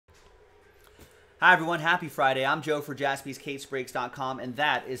Hi everyone, happy Friday. I'm Joe for jaspyscasebreaks.com, and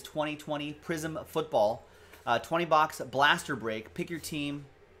that is 2020 Prizm Football 20-box blaster break. Pick your team,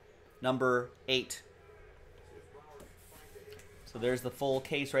 number 8. So there's the full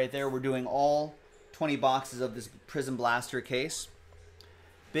case right there. We're doing all 20 boxes of this Prizm blaster case.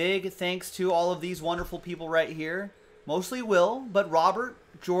 Big thanks to all of these wonderful people right here. Mostly Will, but Robert,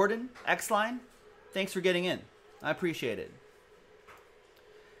 Jordan, X-Line, thanks for getting in. I appreciate it.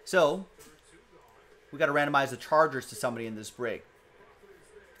 So we got to randomize the Chargers to somebody in this break.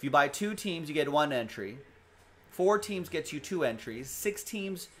 If you buy 2 teams, you get 1 entry. 4 teams gets you 2 entries. 6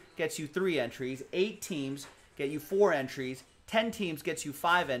 teams gets you 3 entries. 8 teams get you 4 entries. 10 teams gets you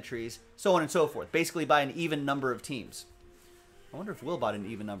 5 entries, so on and so forth. Basically by an even number of teams. I wonder if Will bought an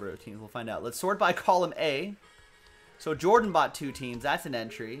even number of teams. We'll find out. Let's sort by column A. So Jordan bought 2 teams. That's an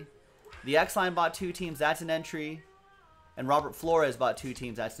entry. The X-Line bought 2 teams. That's an entry. And Robert Flores bought 2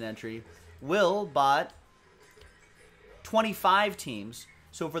 teams. That's an entry. Will bought 25 teams.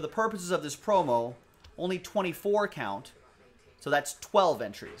 So for the purposes of this promo, only 24 count. So that's 12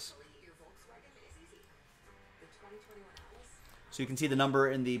 entries. So you can see the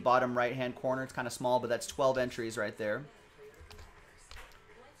number in the bottom right-hand corner. It's kind of small, but that's 12 entries right there.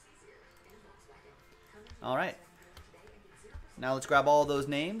 All right. Now let's grab all of those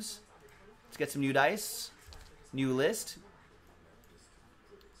names. Let's get some new dice. New list.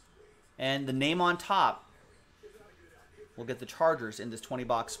 And the name on top will get the Chargers in this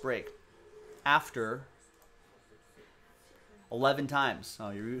 20-box break after 11 times.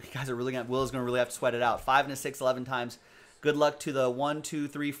 Oh, you guys are really going to, Will's going to really have to sweat it out. 5 and a 6, 11 times. Good luck to the 1, 2,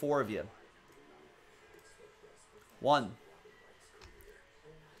 3, 4 of you. 1,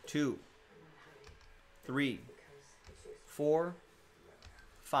 2, 3, 4,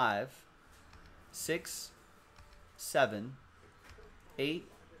 5, 6, 7, 8,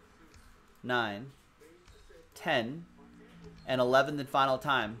 9, 10, and 11 the final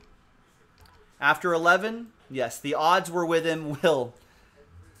time. After 11, yes, the odds were with him. Will,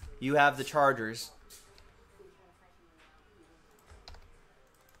 you have the Chargers.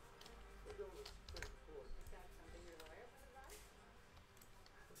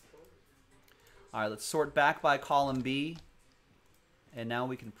 All right, let's sort back by column B. And now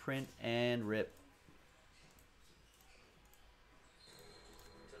we can print and rip.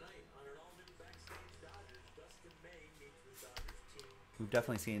 We've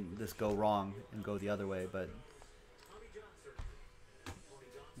definitely seen this go wrong and go the other way, but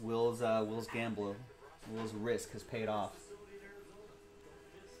Will's gamble, Will's risk has paid off.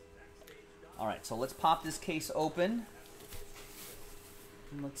 All right, so let's pop this case open.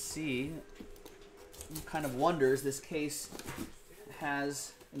 And let's see what kind of wonders this case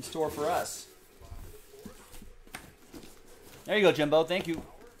has in store for us. There you go, Jimbo. Thank you.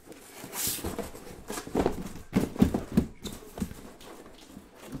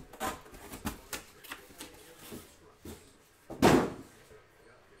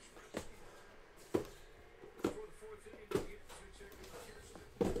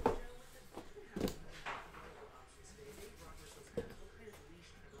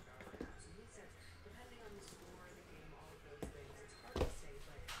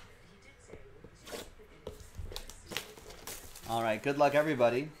 All right, good luck,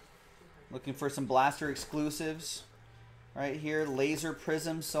 everybody. Looking for some blaster exclusives right here, laser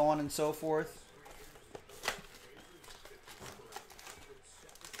Prizm, so on and so forth.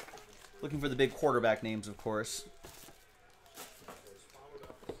 Looking for the big quarterback names, of course.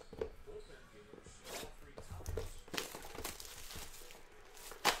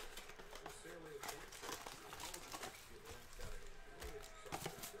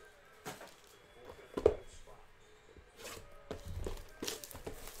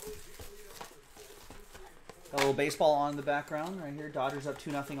 A little baseball on the background right here. Dodgers up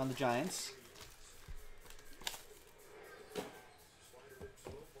 2-0 on the Giants.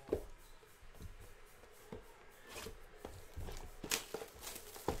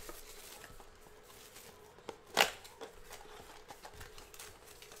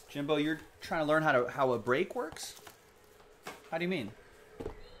 Jimbo, you're trying to learn how a break works? How do you mean?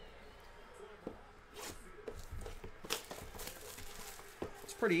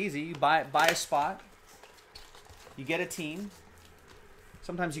 It's pretty easy. You buy a spot. You get a team.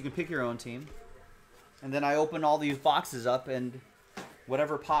 Sometimes you can pick your own team. And then I open all these boxes up, and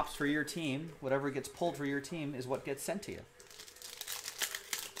whatever pops for your team, whatever gets pulled for your team is what gets sent to you.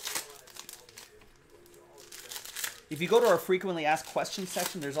 If you go to our frequently asked questions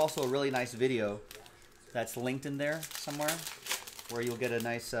section, there's also a really nice video that's linked in there somewhere where you'll get a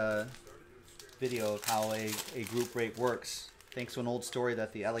nice video of how a group break works. Thanks to an old story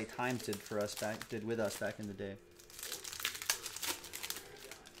that the LA Times did with us back in the day.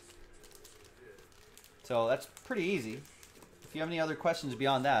 So that's pretty easy. If you have any other questions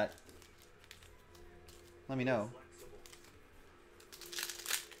beyond that, let me know.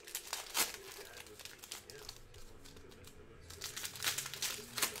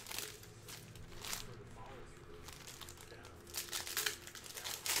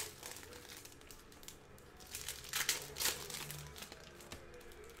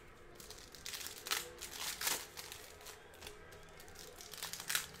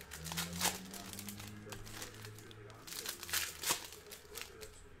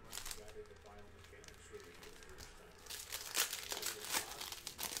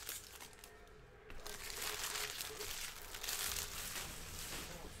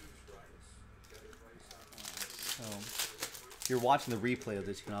 So, if you're watching the replay of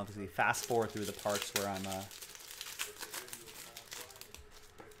this, you can obviously fast forward through the parts where I'm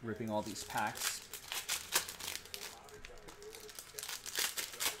ripping all these packs.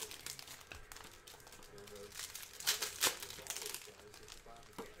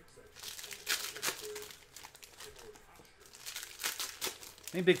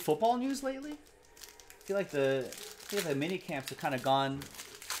 Any big football news lately? I feel like the mini camps have kind of gone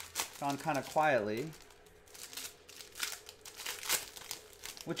kind of quietly.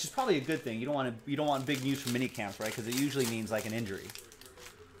 Which is probably a good thing. You don't want big news from mini camps, right? Because it usually means like an injury.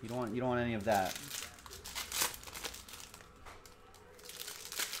 You don't want any of that.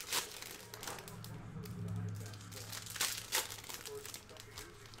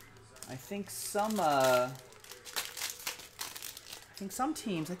 I think some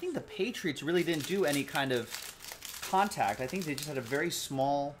teams. I think the Patriots really didn't do any kind of contact. I think they just had a very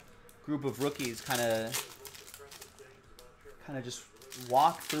small group of rookies, kind of just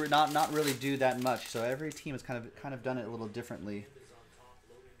walk through it, not really do that much. So every team has kind of done it a little differently,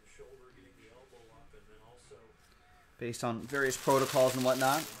 based on various protocols and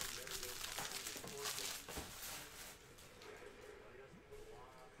whatnot.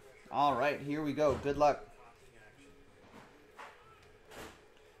 All right, here we go. Good luck.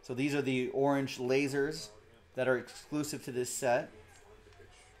 So these are the orange lasers that are exclusive to this set.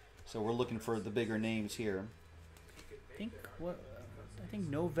 So we're looking for the bigger names here. I think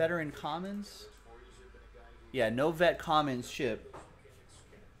no veteran commons. Yeah, no vet commons ship.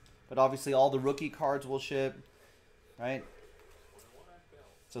 But obviously all the rookie cards will ship, right?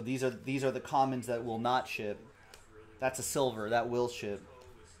 So these are the commons that will not ship. That's a silver that will ship.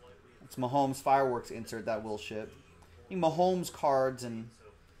 It's Mahomes fireworks insert that will ship. I think Mahomes cards and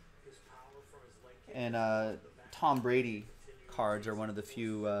Tom Brady cards are one of the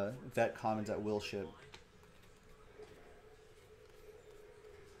few vet commons that will ship.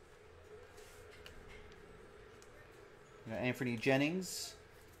 Anthony Jennings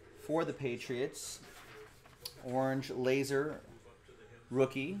for the Patriots. Orange laser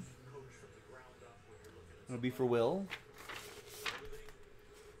rookie. It'll be for Will.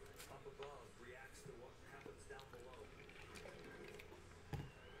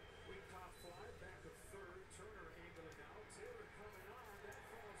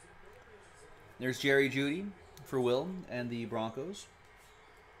 There's Jerry Jeudy for Will and the Broncos.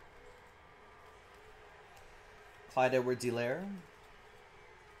 Clyde Edwards-Helaire.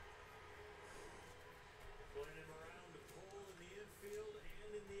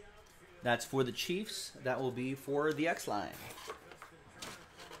 That's for the Chiefs. That will be for the X-Line.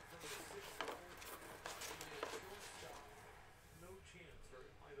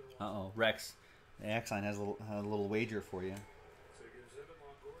 Uh-oh, Rex. The X-Line has a little wager for you.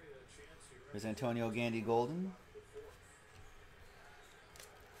 There's Antonio Gandy Golden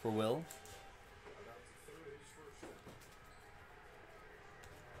for Will.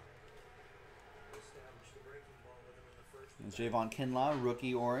 There's Javon Kinlaw,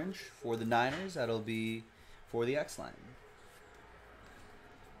 rookie orange for the Niners. That'll be for the X-Line.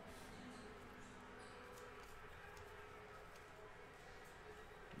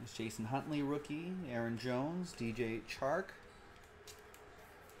 There's Jason Huntley, rookie. Aaron Jones, DJ Chark.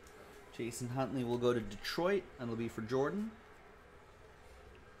 Jason Huntley will go to Detroit. That'll be for Jordan.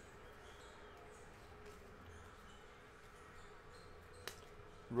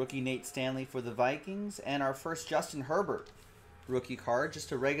 Rookie Nate Stanley for the Vikings. And our first Justin Herbert rookie card.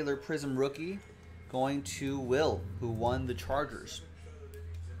 Just a regular Prizm rookie going to Will, who won the Chargers.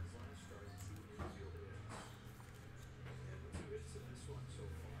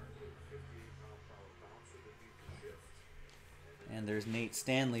 And there's Nate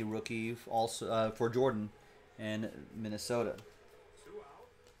Stanley rookie also for Jordan and Minnesota.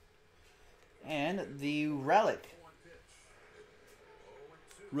 And the relic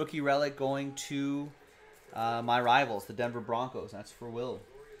Rookie relic going to my rivals, the Denver Broncos. That's for Will.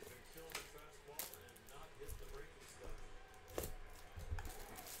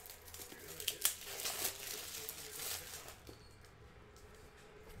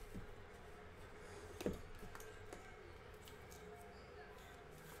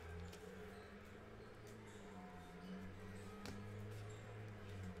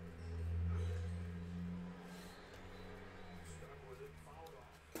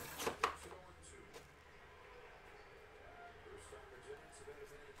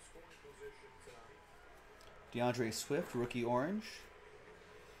 DeAndre Swift, rookie orange.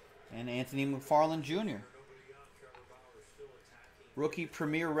 And Anthony McFarland Jr. Rookie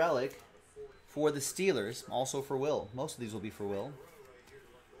premier relic for the Steelers, also for Will. Most of these will be for Will.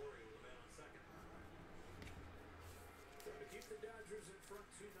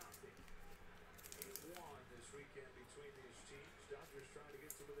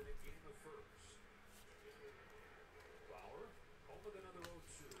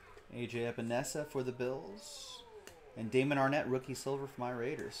 AJ Epinesa for the Bills. And Damon Arnett, rookie silver for my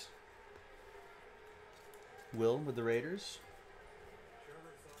Raiders. Will with the Raiders.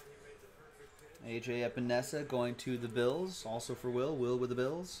 AJ Epinesa going to the Bills, also for Will. Will with the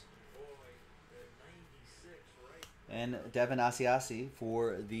Bills. And Devin Asiasi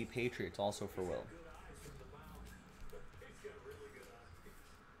for the Patriots, also for Will.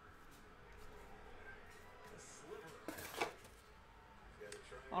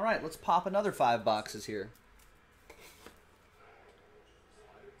 All right, let's pop another 5 boxes here.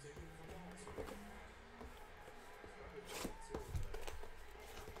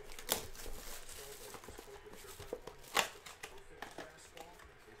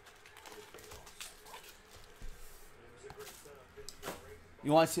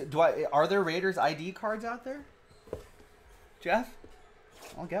 You want to? Are there Raiders ID cards out there, Jeff?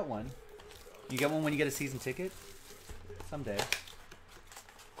 I'll get one. You get one when you get a season ticket. Someday.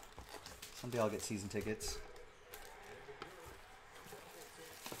 Someday I'll get season tickets.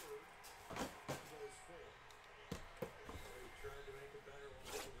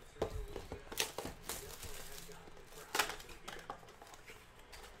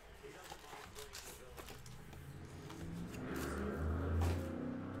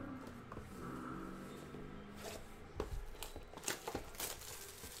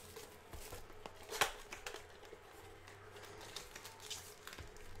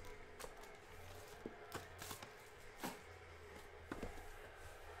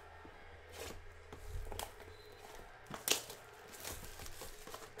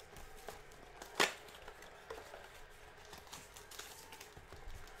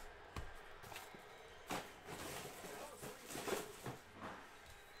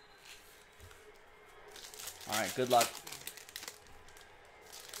 All right, good luck.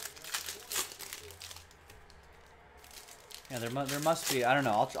 Yeah, there must be. I don't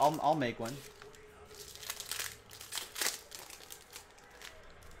know. I'll make one.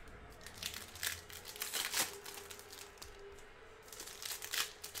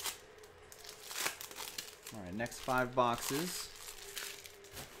 All right, next 5 boxes.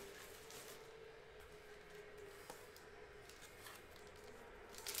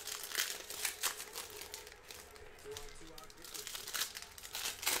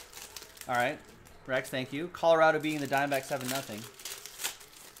 All right, Rex, thank you. Colorado beating the Diamondbacks 7-0.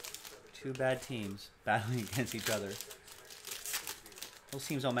 2 bad teams battling against each other. Those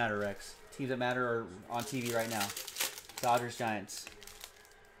teams don't matter, Rex. Teams that matter are on TV right now. Dodgers, Giants.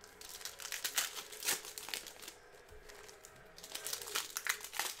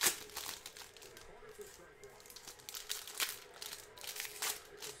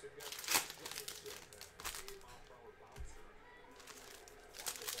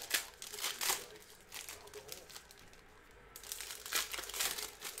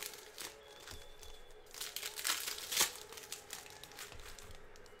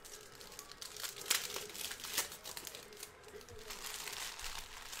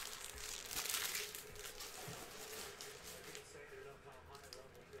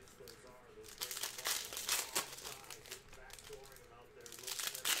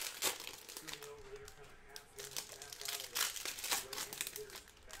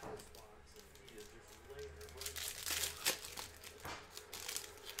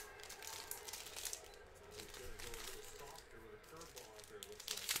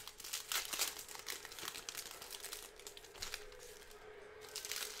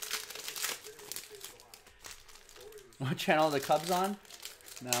 What channel are the Cubs on?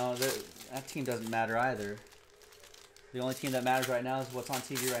 No, that team doesn't matter either. The only team that matters right now is what's on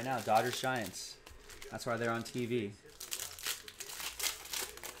TV right now. Dodgers, Giants. That's why they're on TV.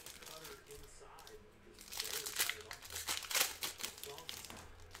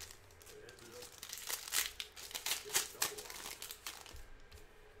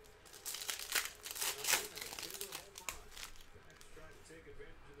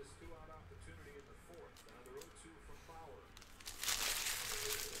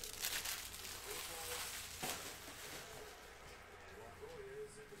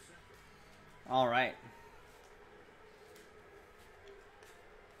 All right.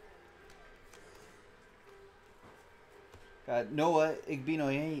 Got Noah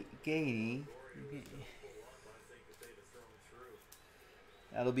Igbinoghene.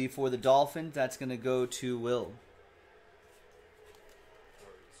 That'll be for the Dolphins. That's going to go to Will.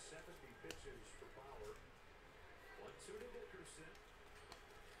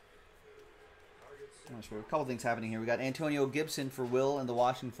 I'm not sure. A couple things happening here. We got Antonio Gibson for Will and the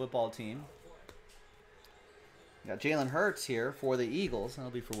Washington football team. We got Jalen Hurts here for the Eagles.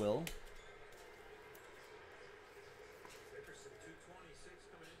 That'll be for Will.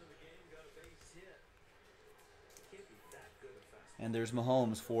 And there's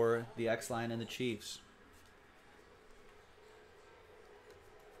Mahomes for the X-Line and the Chiefs.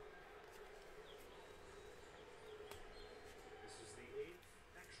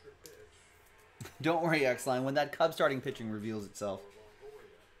 Don't worry, X-Line. When that Cubs starting pitching reveals itself.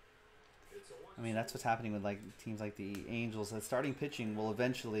 I mean, that's what's happening with like teams like the Angels. That starting pitching will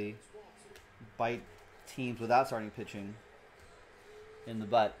eventually bite teams without starting pitching in the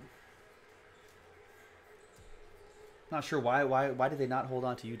butt. Not sure why did they not hold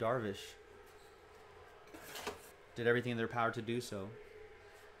on to Yu Darvish? Did everything in their power to do so.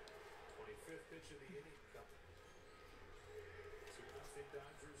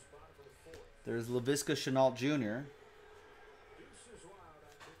 There's LaVisca Chenault Jr.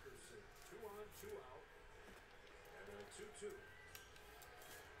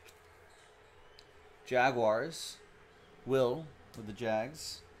 Jaguars. Will with the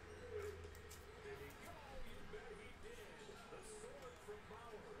Jags.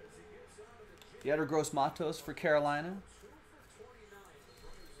 Yetur Gross-Matos for Carolina.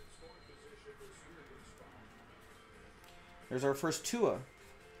 There's our first Tua.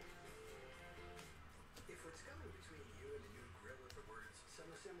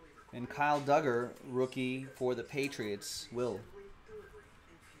 And Kyle Duggar, rookie for the Patriots, Will.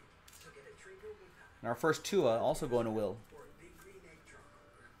 And our first Tua also going to Will.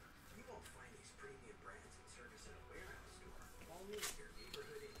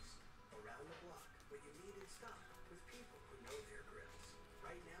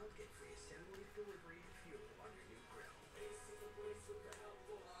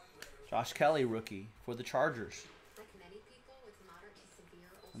 Josh Kelly, rookie for the Chargers.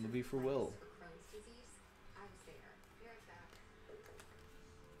 And it'll be for Will.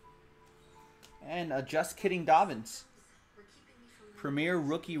 And a Just Kidding Dobbins. Premier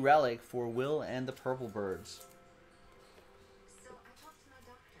rookie relic for Will and the Purple Birds. So I talked to my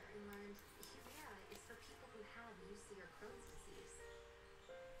doctor and learned Humira is for people who have UC or Crohn's disease.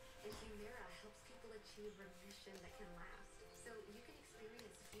 And Humira helps people achieve remission that can last. So you can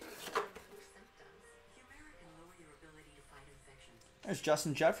experience fewer symptoms. Humira can lower your ability to fight infections. There's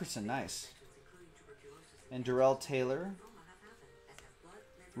Justin Jefferson, nice. And Darrell Taylor,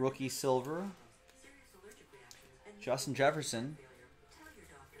 rookie silver. Justin Jefferson,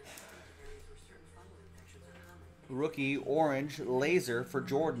 rookie orange laser for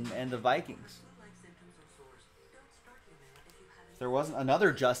Jordan and the Vikings. There wasn't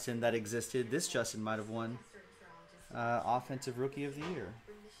another Justin that existed. This Justin might have won Offensive Rookie of the Year.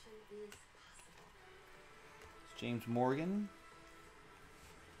 James Morgan.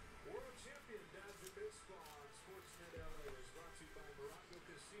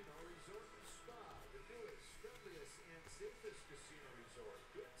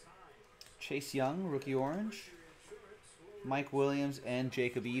 Chase Young, rookie orange. Mike Williams and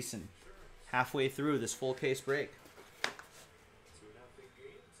Jacob Eason. Halfway through this full case break.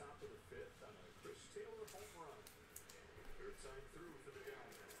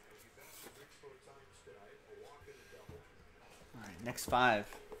 All right, next 5.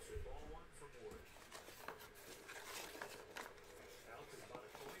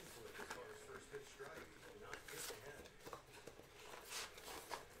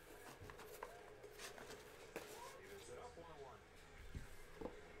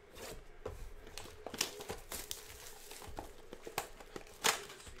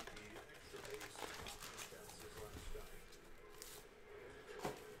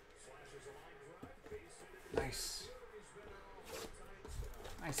 Nice.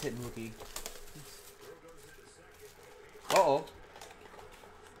 Nice hitting rookie. Uh-oh.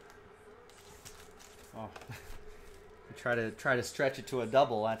 Oh. try to stretch it to a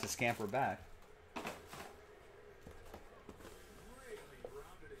double, I have to scamper back.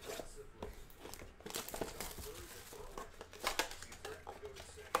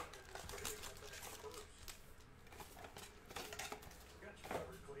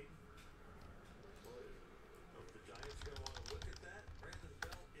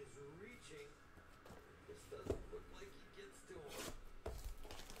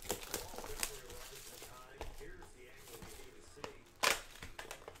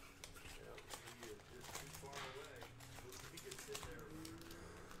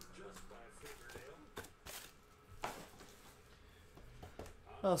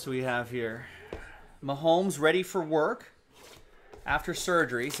 What else do we have here? Mahomes ready for work after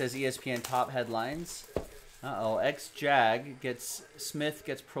surgery, says ESPN top headlines. Uh-oh, ex-Jag Smith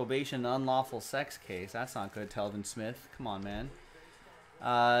gets probation unlawful sex case. That's not good, Telvin Smith. Come on, man.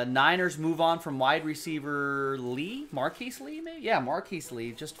 Niners move on from wide receiver Lee? Marquise Lee, maybe? Yeah, Marquise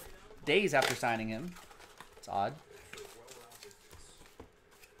Lee, just days after signing him. It's odd.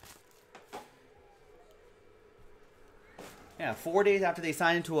 Yeah, 4 days after they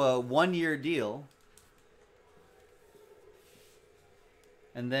signed into a one-year deal.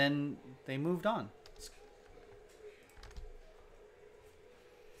 And then they moved on.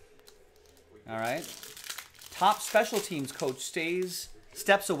 All right. Top special teams coach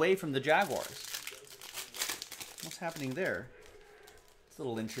steps away from the Jaguars. What's happening there? It's a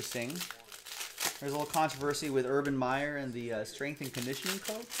little interesting. There's a little controversy with Urban Meyer and the strength and conditioning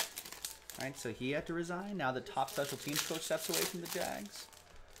coach. All right, so he had to resign. Now the top special teams coach steps away from the Jags.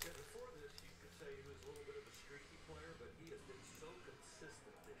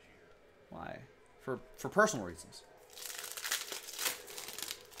 Why? For personal reasons.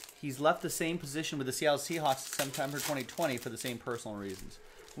 He's left the same position with the Seattle Seahawks in September 2020 for the same personal reasons.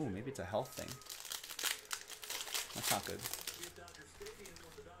 Ooh, maybe it's a health thing. That's not good.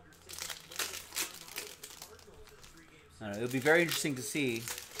 I don't know, it'll be very interesting to see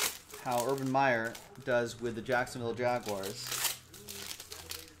how Urban Meyer does with the Jacksonville Jaguars.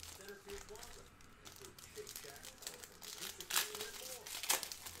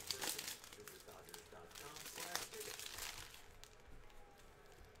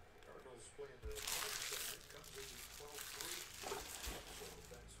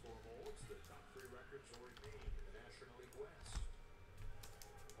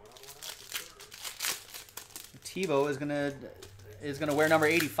 Tebow is gonna wear number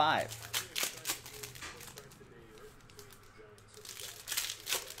 85.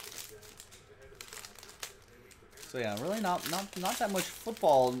 So yeah, really not that much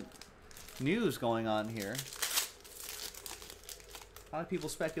football news going on here. A lot of people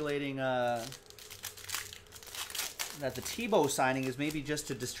speculating that the Tebow signing is maybe just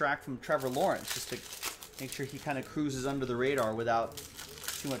to distract from Trevor Lawrence, just to make sure he kind of cruises under the radar without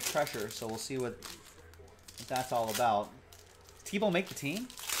too much pressure. So we'll see what that's all about. Does Tebow make the team?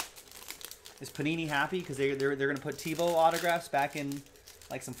 Is Panini happy because they're going to put Tebow autographs back in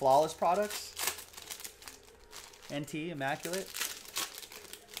like some Flawless products? NT, immaculate.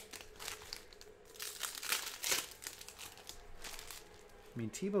 I mean,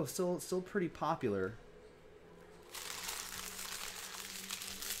 Tebow's still pretty popular.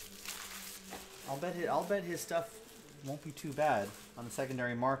 I'll bet his stuff won't be too bad on the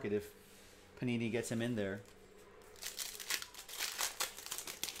secondary market if Panini gets him in there.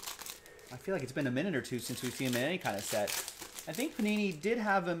 I feel like it's been a minute or two since we've seen him in any kind of set. I think Panini did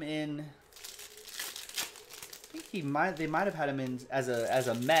have him in. I think they might have had him in as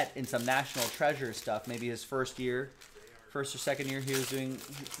a Met in some National Treasure stuff. Maybe his first or second year he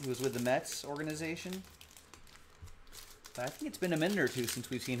was with the Mets organization. But I think it's been a minute or two since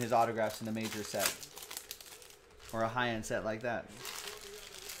we've seen his autographs in a major set or a high-end set like that.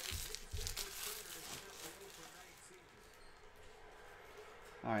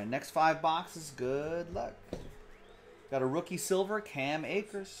 All right, next 5 boxes. Good luck. Got a rookie silver, Cam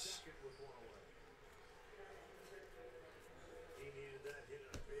Akers.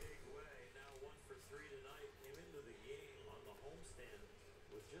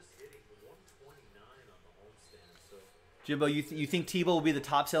 Jimbo, you think Tebow will be the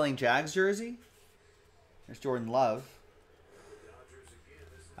top-selling Jags jersey? There's Jordan Love.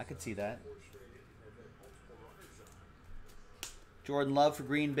 I could see that. Jordan Love for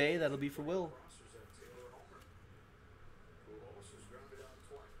Green Bay. That'll be for Will.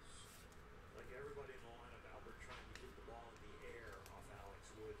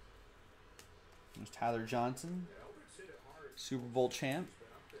 There's Tyler Johnson, Super Bowl champ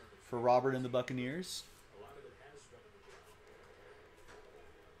for Robert and the Buccaneers.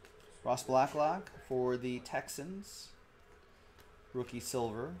 Ross Blacklock for the Texans. Rookie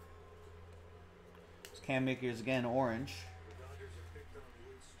silver. Cam Akers again, orange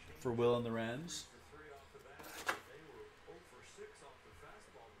for Will and the Rams.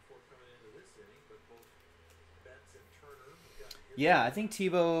 Yeah, I think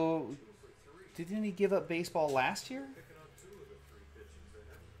Tebow, didn't he give up baseball last year?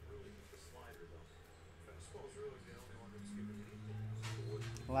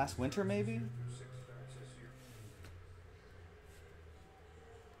 Last winter, maybe?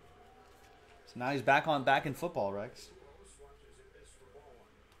 So now he's back in football, Rex.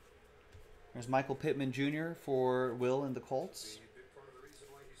 There's Michael Pittman Jr. for Will and the Colts.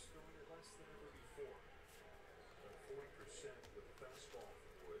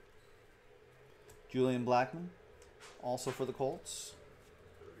 Julian Blackmon, also for the Colts.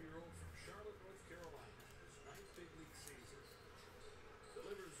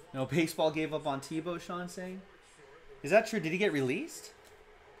 No, baseball gave up on Tebow, Sean saying. Is that true? Did he get released?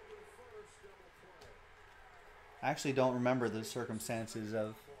 I actually don't remember the circumstances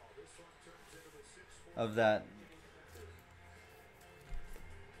of that.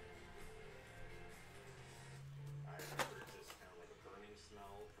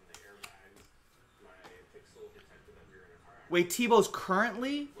 Wait, Tebow's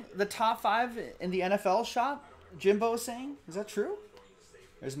currently the top 5 in the NFL shop? Jimbo is saying? Is that true?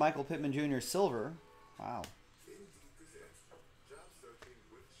 There's Michael Pittman Jr. silver. Wow.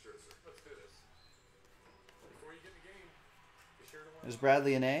 There's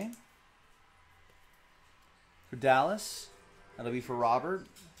Bradley and A. For Dallas. That'll be for Robert.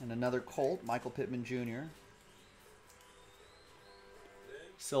 And another Colt, Michael Pittman Jr.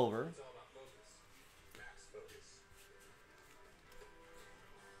 Silver.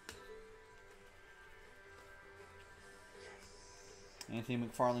 Anthony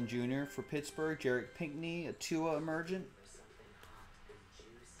McFarland Jr. for Pittsburgh. Jarek Pinkney, a Tua emergent.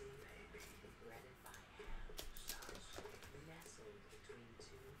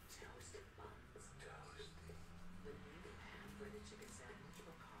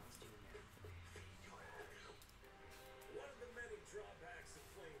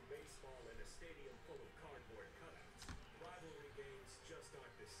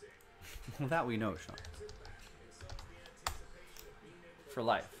 Well, that we know, Sean. For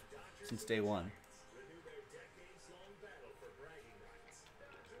life, since day one.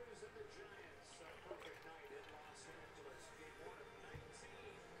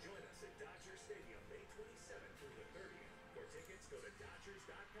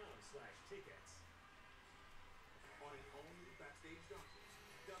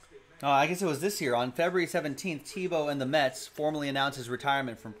 Oh, I guess it was this year. On February 17th, Tebow and the Mets formally announced his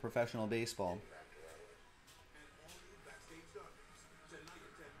retirement from professional baseball.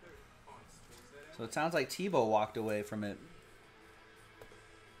 So it sounds like Tebow walked away from it.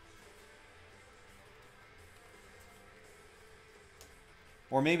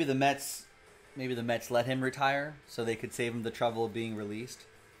 Or maybe the Mets let him retire so they could save him the trouble of being released.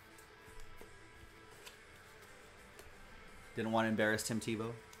 Didn't want to embarrass Tim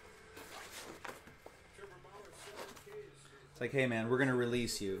Tebow. It's like, hey man, we're going to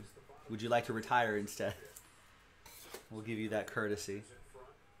release you. Would you like to retire instead? We'll give you that courtesy.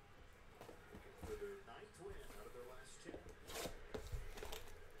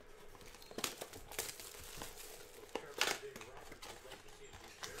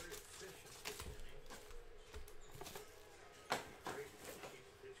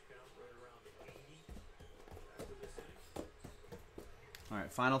 All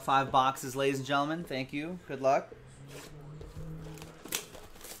right, final 5 boxes, ladies and gentlemen. Thank you. Good luck.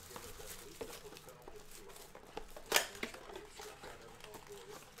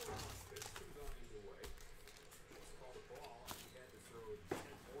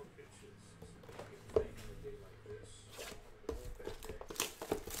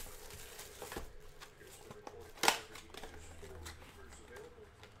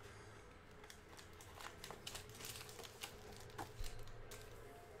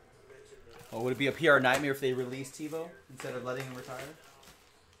 Oh, would it be a PR nightmare if they released Tebow instead of letting him retire?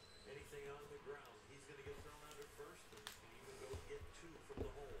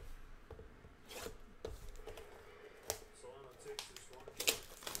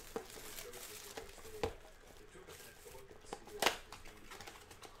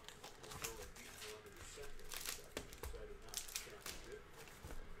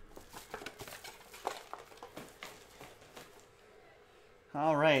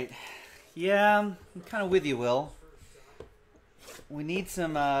 All right. Yeah, I'm kind of with you, Will. We need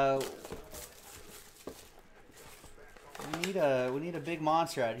some. We need a big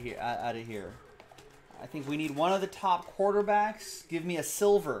monster out of here. I think we need one of the top quarterbacks. Give me a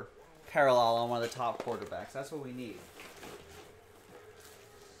silver parallel on one of the top quarterbacks. That's what we need.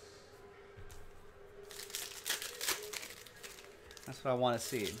 That's what I want to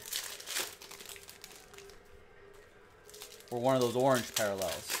see. Or one of those orange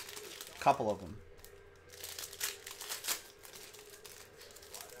parallels. A couple of them.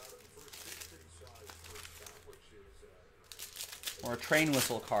 Or a train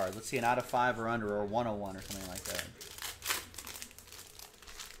whistle card. Let's see, an out of 5 or under, or 101 or something like that.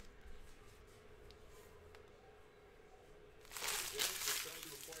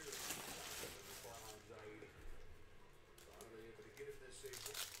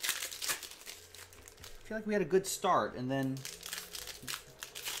 feel like we had a good start, and then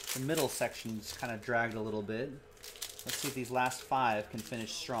the middle sections kind of dragged a little bit. Let's see if these last 5 can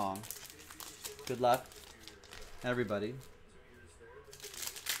finish strong. Good luck, everybody.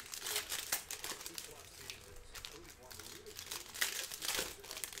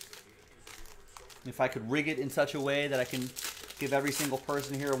 If I could rig it in such a way that I can give every single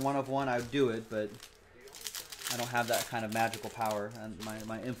person here a 1 of 1, I would do it, but I don't have that kind of magical power, and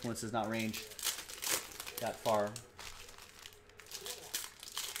my influence does not range that far.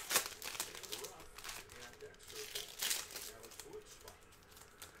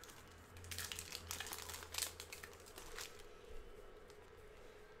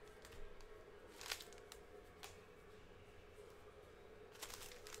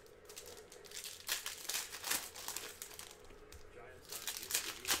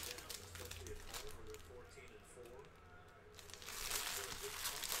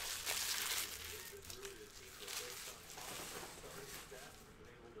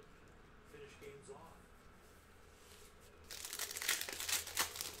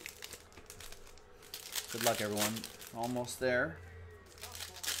 Good luck, everyone. Almost there.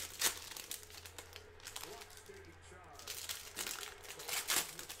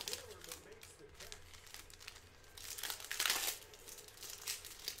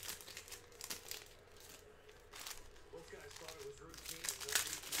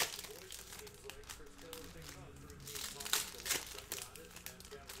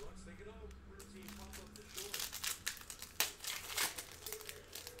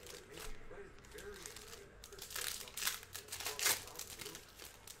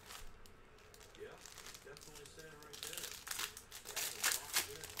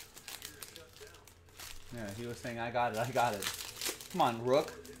 Yeah, he was saying, I got it, I got it. Come on, Rook.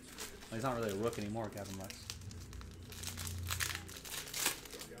 Well, he's not really a Rook anymore, Gavin Lux.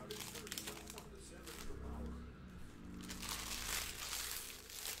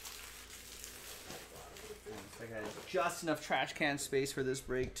 I got just enough trash can space for this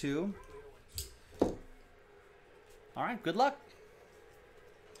break, too. Alright, good luck.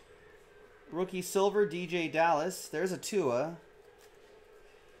 Rookie Silver, DJ Dallas. There's a Tua.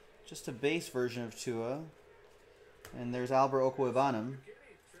 Just a base version of Tua. And there's Albert Okwuegbunam.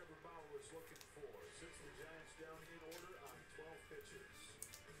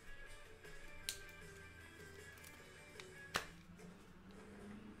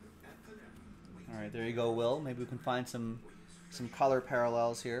 Alright, there you go, Will. Maybe we can find some color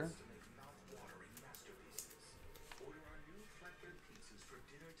parallels here.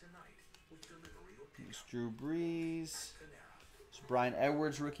 There's Drew Brees. Brian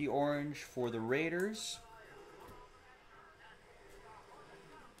Edwards, rookie orange for the Raiders.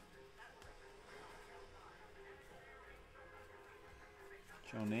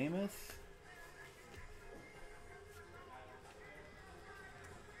 Joe Namath.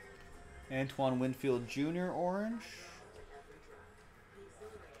 Antoine Winfield Jr. orange.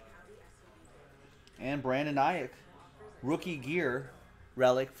 And Brandon Ayuk, rookie gear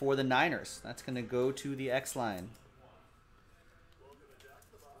relic for the Niners. That's going to go to the X line.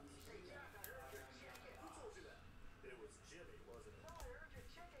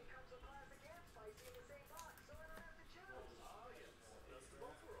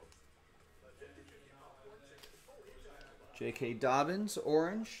 J.K. Dobbins,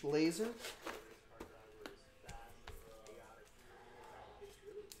 orange, laser.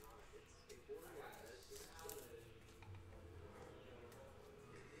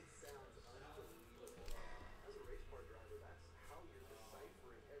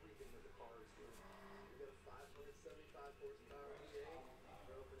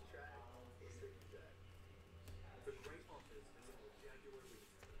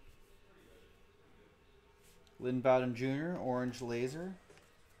 Lynn Bowden Jr., orange laser.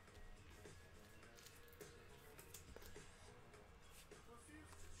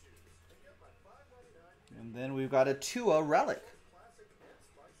 And then we've got a Tua relic.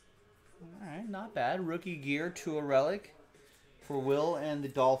 All right, not bad. Rookie gear, Tua relic for Will and the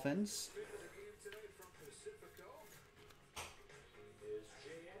Dolphins.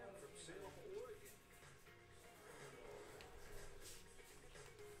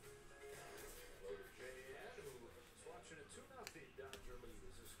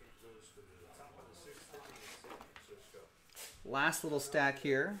 Last little stack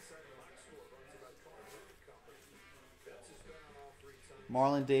here.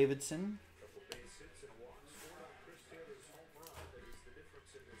 Marlon Davidson.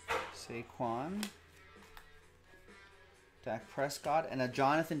 Saquon. Dak Prescott. And a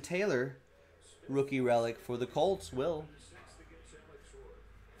Jonathan Taylor rookie relic for the Colts. Will.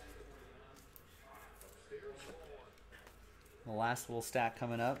 The last little stack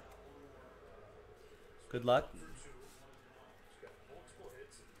coming up. Good luck.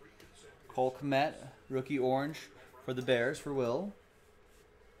 Cole Kmet, rookie orange for the Bears for Will.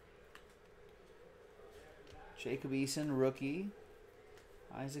 Jacob Eason, rookie.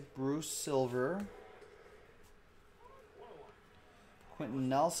 Isaac Bruce, silver. Quentin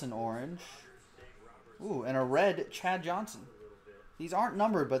Nelson, orange. Ooh, and a red Chad Johnson. These aren't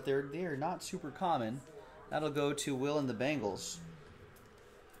numbered, but they're not super common. That'll go to Will and the Bengals.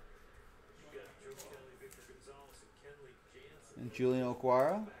 And Julian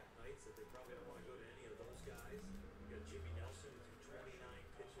Okwara.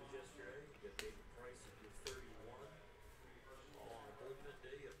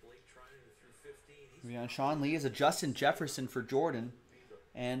 On Sean Lee is a Justin Jefferson for Jordan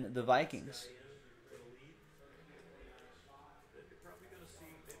and the Vikings.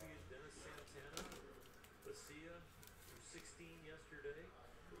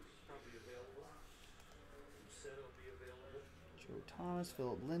 Joe Thomas,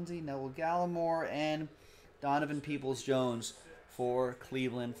 Philip Lindsay, Neville Gallimore, and Donovan Peoples-Jones for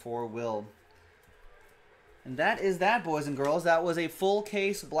Cleveland for Will. And that is that, boys and girls. That was a full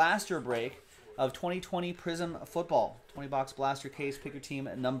case blaster break of 2020 Prizm football. 20-box blaster case. Pick your team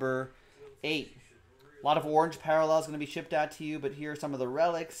at number 8. A lot of orange parallels going to be shipped out to you, but here are some of the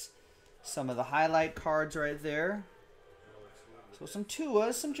relics, some of the highlight cards right there. So some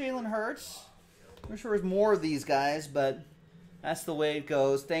Tuas, some Jalen Hurts. I'm sure there's more of these guys, but that's the way it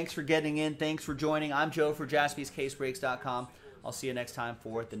goes. Thanks for getting in. Thanks for joining. I'm Joe for JaspysCaseBreaks.com. I'll see you next time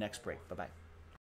for the next break. Bye-bye.